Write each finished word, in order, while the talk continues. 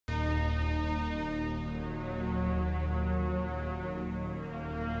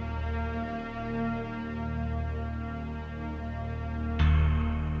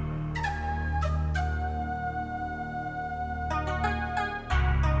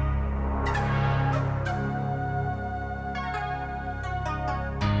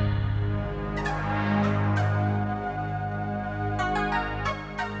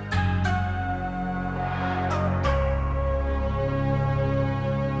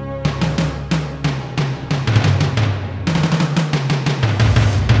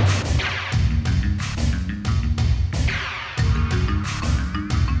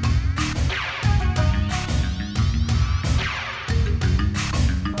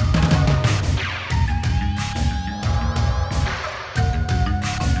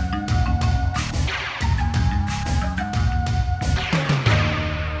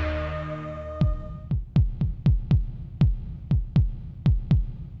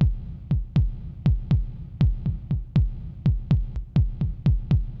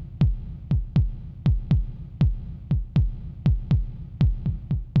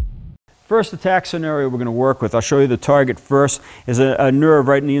first attack scenario we're going to work with, I'll show you the target first, is a nerve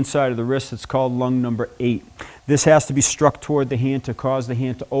right in the inside of the wrist. It's called lung number 8. This has to be struck toward the hand to cause the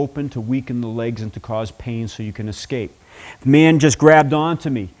hand to open, to weaken the legs, and to cause pain so you can escape. The man just grabbed onto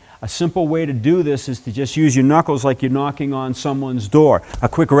me. A simple way to do this is to just use your knuckles like you're knocking on someone's door. A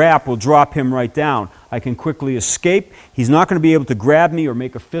quick rap will drop him right down. I can quickly escape. He's not going to be able to grab me or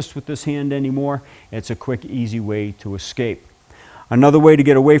make a fist with this hand anymore. It's a quick, easy way to escape. Another way to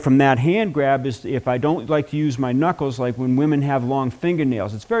get away from that hand grab is if I don't like to use my knuckles, like when women have long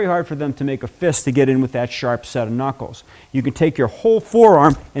fingernails. It's very hard for them to make a fist to get in with that sharp set of knuckles. You can take your whole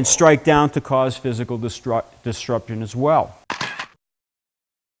forearm and strike down to cause physical disruption as well.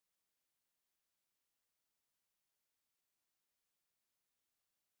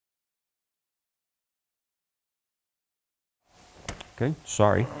 Okay,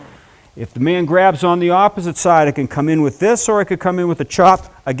 sorry. If the man grabs on the opposite side, I can come in with this, or I could come in with a chop,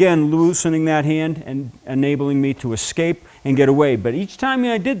 again loosening that hand and enabling me to escape and get away. But each time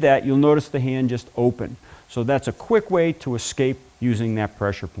I did that, you'll notice the hand just opened. So that's a quick way to escape using that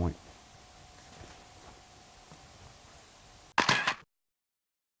pressure point.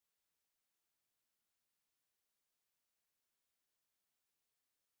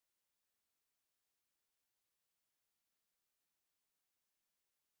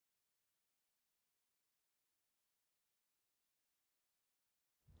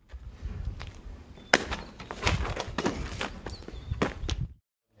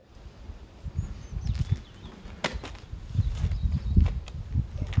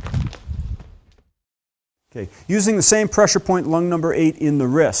 Okay. Using the same pressure point, lung number 8 in the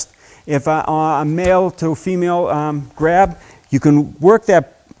wrist. If a male to female grab, you can work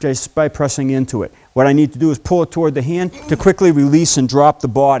that just by pressing into it. What I need to do is pull it toward the hand to quickly release and drop the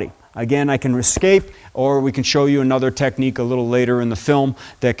body. Again, I can escape, or we can show you another technique a little later in the film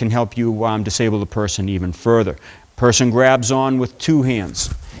that can help you disable the person even further. Person grabs on with 2 hands.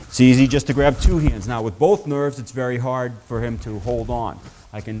 It's easy just to grab 2 hands. Now with both nerves, it's very hard for him to hold on.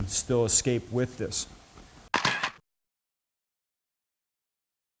 I can still escape with this.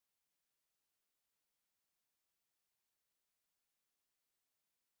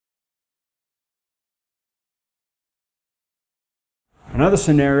 Another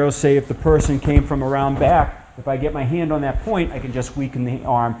scenario, say if the person came from around back, if I get my hand on that point, I can just weaken the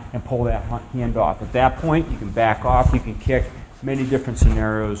arm and pull that hand off. At that point, you can back off, you can kick, many different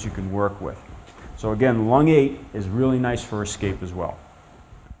scenarios you can work with. So again, lung 8 is really nice for escape as well.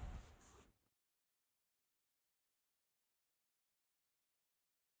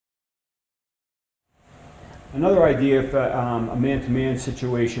 Another idea, if a man-to-man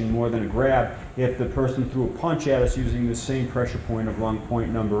situation more than a grab, if the person threw a punch at us using the same pressure point of lung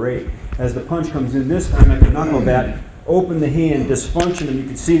point number 8. As the punch comes in this time, I can knuckle that, open the hand, dysfunction, and you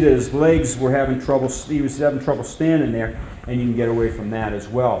can see that his legs were having trouble, he was having trouble standing there, and you can get away from that as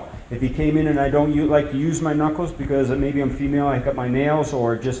well. If he came in and I don't like to use my knuckles because maybe I'm female, I got my nails,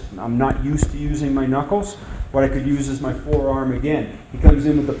 or just I'm not used to using my knuckles, what I could use is my forearm again. He comes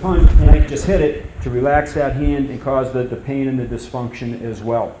in with the punch, and I can just hit it to relax that hand and cause the pain and the dysfunction as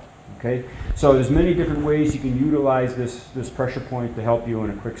well. Okay? So there's many different ways you can utilize this pressure point to help you in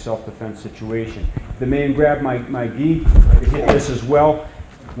a quick self-defense situation. If the man grabbed my gi, I could hit this as well.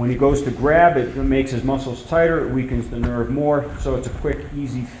 When he goes to grab it, it makes his muscles tighter, it weakens the nerve more, so it's a quick,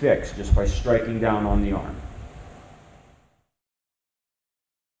 easy fix just by striking down on the arm.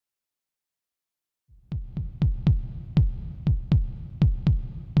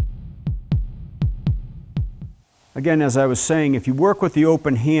 Again, as I was saying, if you work with the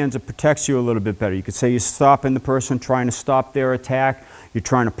open hands, it protects you a little bit better. You could say you're stopping the person, trying to stop their attack. You're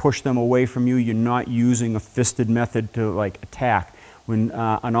trying to push them away from you. You're not using a fisted method to attack. When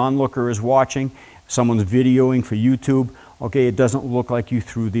an onlooker is watching, someone's videoing for YouTube, okay, it doesn't look like you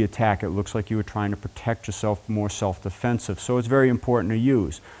threw the attack. It looks like you were trying to protect yourself, more self-defensive. So it's very important to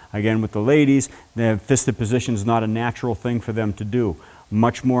use. Again, with the ladies, the fisted position is not a natural thing for them to do.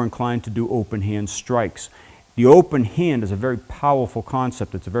 Much more inclined to do open hand strikes. The open hand is a very powerful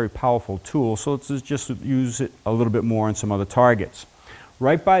concept. It's a very powerful tool, so let's just use it a little bit more on some other targets.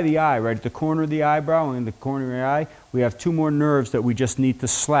 Right by the eye, right at the corner of the eyebrow and in the corner of the eye, we have 2 more nerves that we just need to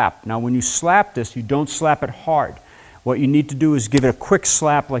slap. Now when you slap this, you don't slap it hard. What you need to do is give it a quick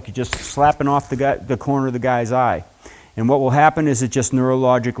slap like you're just slapping off the corner of the guy's eye. And what will happen is it just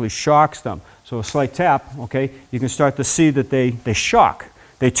neurologically shocks them. So a slight tap, okay, you can start to see that they shock.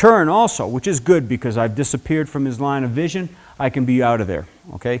 They turn also, which is good because I've disappeared from his line of vision. I can be out of there,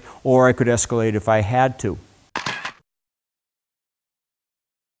 okay? Or I could escalate if I had to.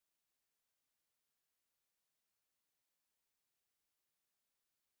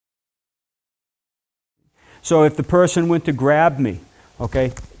 So if the person went to grab me,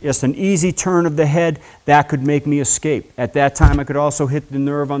 okay, just an easy turn of the head, that could make me escape. At that time, I could also hit the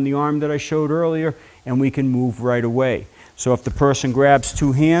nerve on the arm that I showed earlier, and we can move right away. So if the person grabs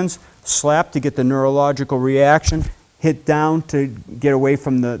two hands, slap to get the neurological reaction, hit down to get away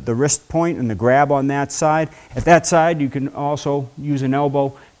from the wrist point and the grab on that side. At that side, you can also use an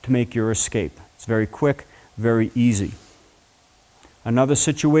elbow to make your escape. It's very quick, very easy. Another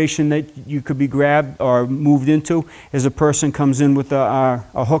situation that you could be grabbed or moved into is a person comes in with a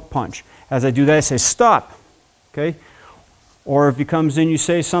hook punch. As I do that, I say, stop, okay? Or if he comes in, you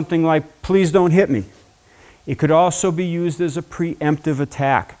say something like, please don't hit me. It could also be used as a preemptive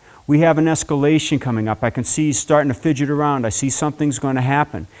attack. We have an escalation coming up. I can see he's starting to fidget around. I see something's going to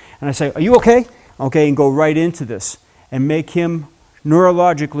happen. And I say, are you okay? Okay, and go right into this and make him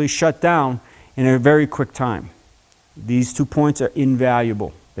neurologically shut down in a very quick time. These 2 points are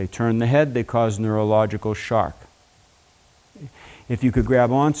invaluable. They turn the head, they cause neurological shock. If you could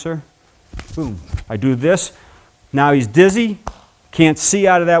grab on, sir, boom. I do this. Now he's dizzy, can't see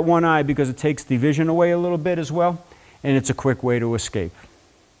out of that one eye because it takes the vision away a little bit as well, and it's a quick way to escape.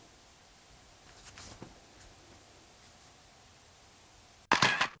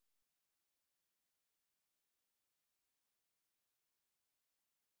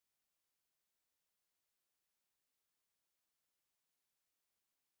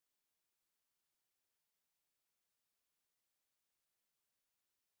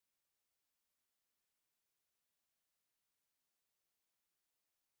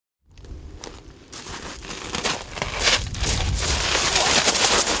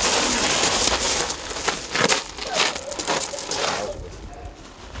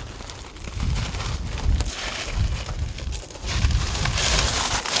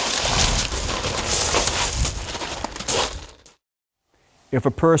 If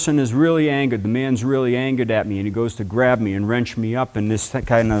a person is really angered, the man's really angered at me and he goes to grab me and wrench me up in this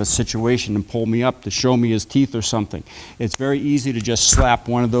kind of situation and pull me up to show me his teeth or something, it's very easy to just slap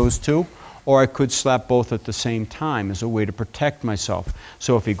one of those two, or I could slap both at the same time as a way to protect myself.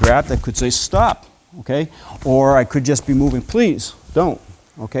 So if he grabbed, I could say stop, okay? Or I could just be moving, please, don't,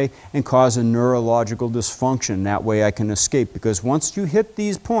 okay? And cause a neurological dysfunction. That way I can escape, because once you hit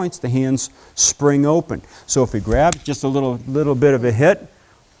these points, the hands spring open. So if he grabs, just a little bit of a hit,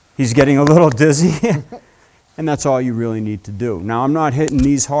 he's getting a little dizzy, and that's all you really need to do. Now, I'm not hitting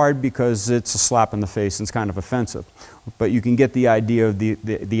these hard because it's a slap in the face and it's kind of offensive, but you can get the idea of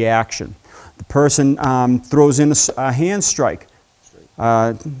the action. The person throws in a hand strike,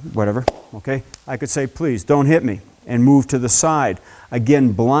 whatever, okay? I could say, please, don't hit me, and move to the side.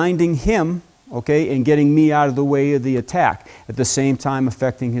 Again, blinding him, okay, and getting me out of the way of the attack, at the same time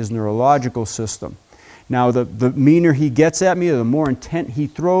affecting his neurological system. Now, the meaner he gets at me, or the more intent he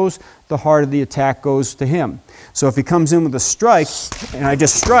throws, the harder the attack goes to him. So if he comes in with a strike, and I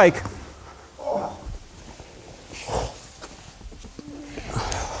just strike,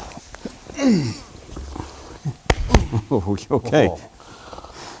 okay.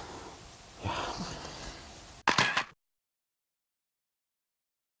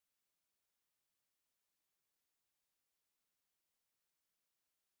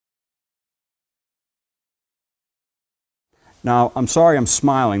 Now, I'm sorry I'm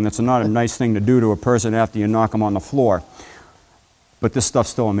smiling. That's not a nice thing to do to a person after you knock them on the floor. But this stuff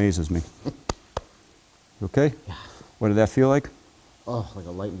still amazes me. You okay? Yeah. What did that feel like? Oh, like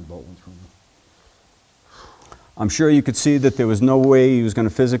a lightning bolt went through me. I'm sure you could see that there was no way he was going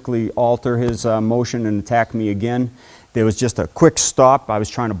to physically alter his motion and attack me again. There was just a quick stop. I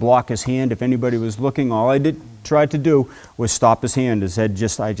was trying to block his hand. If anybody was looking, all I tried to do was stop his hand. I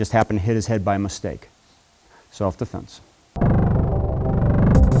just happened to hit his head by mistake. Self-defense.